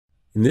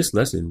In this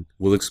lesson,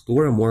 we'll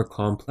explore a more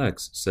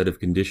complex set of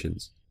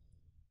conditions.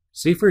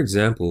 Say, for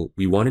example,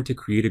 we wanted to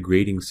create a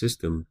grading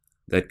system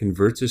that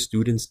converts a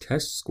student's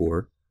test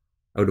score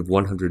out of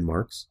 100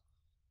 marks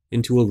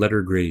into a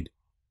letter grade.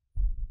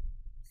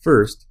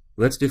 First,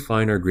 let's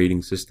define our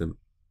grading system.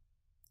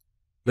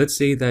 Let's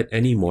say that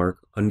any mark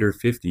under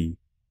 50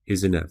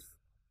 is an F.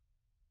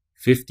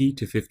 50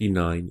 to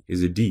 59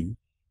 is a D.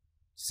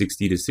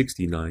 60 to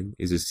 69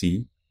 is a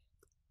C.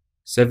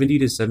 70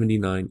 to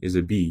 79 is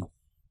a B.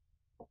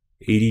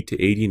 80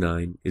 to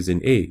 89 is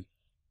an A.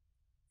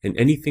 And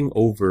anything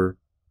over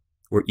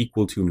or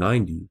equal to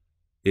 90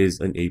 is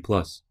an A+.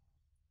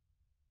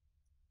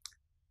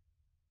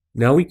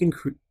 Now we can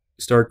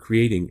start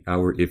creating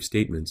our if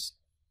statements.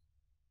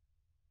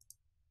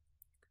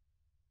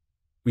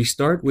 We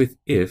start with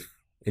if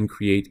and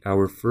create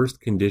our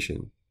first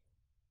condition.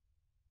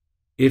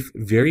 If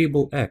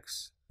variable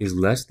x is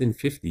less than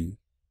 50,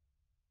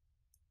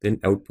 then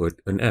output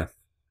an F.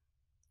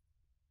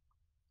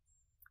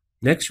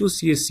 Next, you'll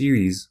see a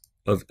series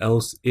of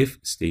else-if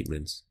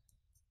statements.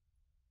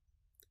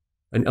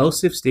 An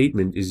else-if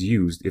statement is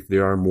used if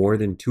there are more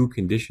than 2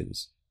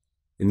 conditions.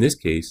 In this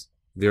case,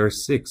 there are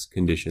 6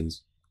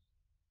 conditions.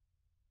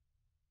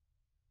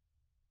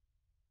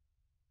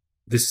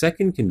 The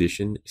second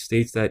condition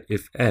states that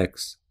if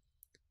x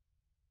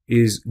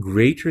is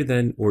greater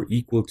than or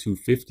equal to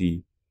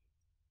 50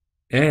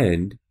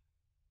 and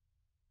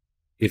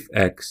if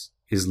x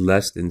is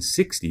less than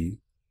 60,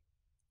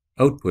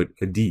 output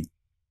a D.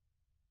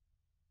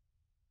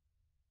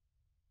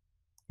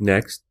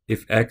 Next,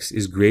 if x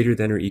is greater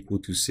than or equal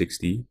to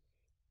 60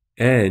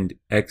 and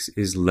x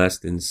is less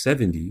than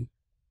 70,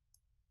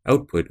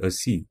 output a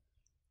C.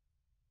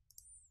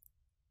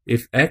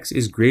 If x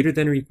is greater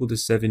than or equal to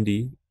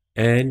 70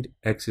 and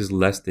x is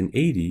less than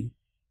 80,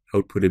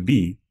 output a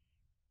B.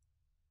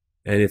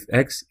 And if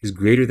x is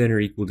greater than or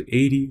equal to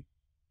 80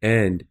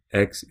 and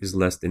x is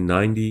less than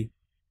 90,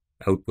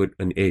 output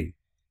an A.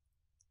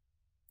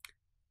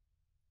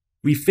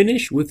 We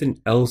finish with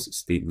an else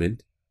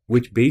statement,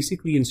 which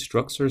basically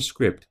instructs our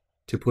script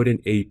to put an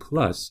A+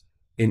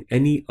 in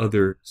any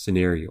other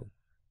scenario.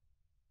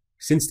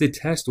 Since the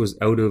test was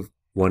out of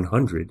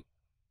 100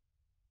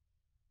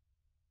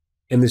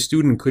 and the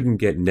student couldn't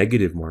get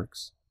negative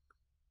marks,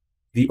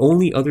 the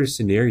only other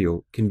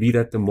scenario can be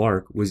that the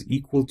mark was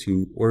equal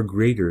to or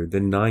greater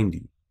than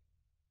 90,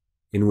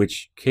 in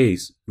which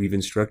case we've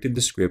instructed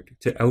the script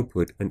to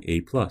output an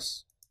A+.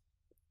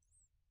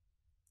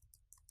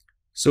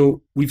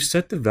 So we've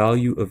set the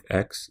value of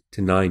x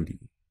to 90,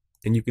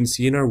 and you can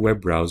see in our web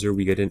browser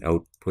we get an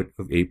output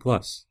of A+.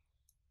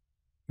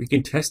 We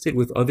can test it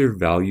with other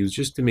values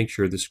just to make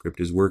sure the script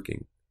is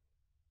working.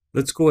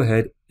 Let's go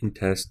ahead and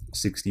test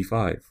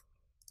 65.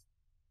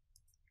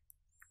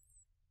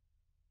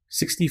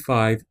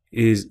 65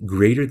 is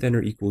greater than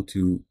or equal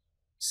to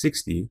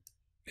 60,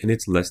 and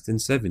it's less than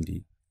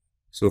 70.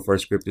 So if our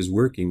script is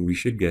working, we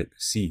should get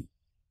C.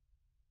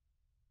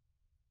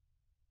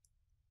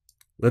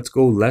 Let's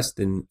go less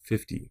than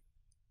 50.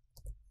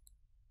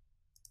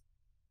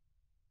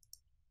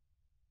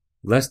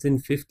 Less than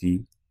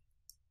 50,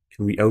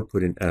 and we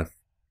output an F.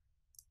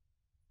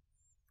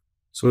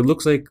 So it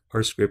looks like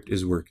our script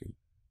is working.